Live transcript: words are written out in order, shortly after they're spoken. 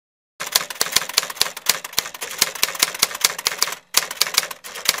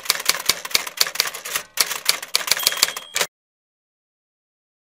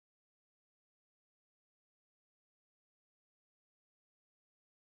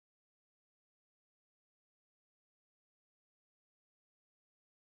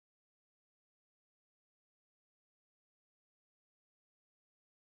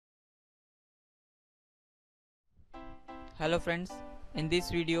Hello friends, in this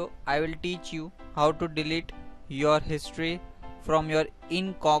video I will teach you how to delete your history from your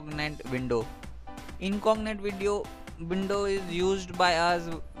incognito window. Incognito window is used by us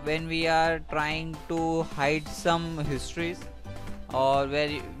when we are trying to hide some histories, or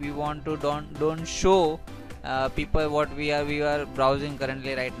where we want to don't show people what we are browsing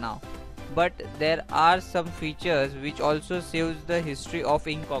currently right now. But there are some features which also saves the history of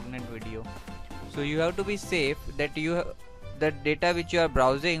incognito video. So you have to be safe that the data which you are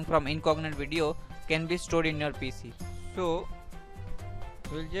browsing from incognito video can be stored in your PC. So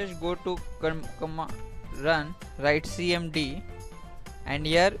we'll just go to run, write cmd, and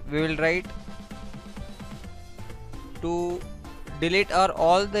here we will write to delete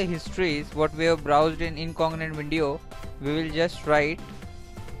all the histories what we have browsed in incognito video. We will just write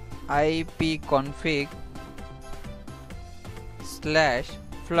ipconfig / flush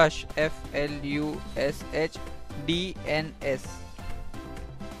flush dns.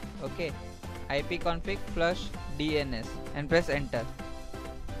 Okay, ipconfig flush dns and press enter.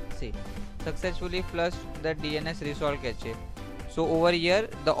 See, successfully flushed the DNS resolve cache. So over here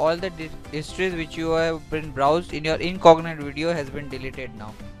all the histories which you have been browsed in your incognito video has been deleted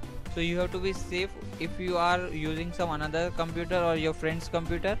now. So you have to be safe if you are using some another computer or your friend's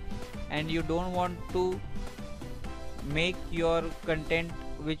computer and you don't want to make your content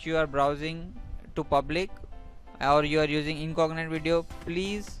which you are browsing to public, or you are using incognito video.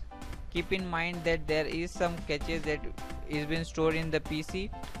 Please keep in mind that there is some caches that is been stored in the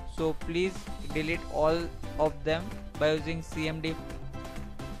PC. So please delete all of them by using cmd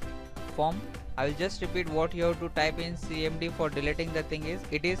form. I will just repeat what you have to type in cmd for deleting the thing is,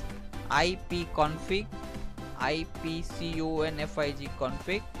 it is ipconfig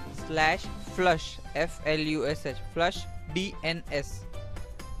config / flush flush dns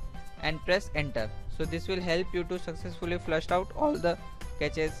and press enter. So this will help you to successfully flush out all the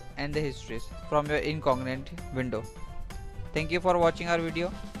caches and the histories from your incognito window. Thank you for watching our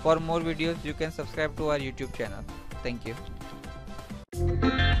video. For more videos you can subscribe to our YouTube channel. Thank you.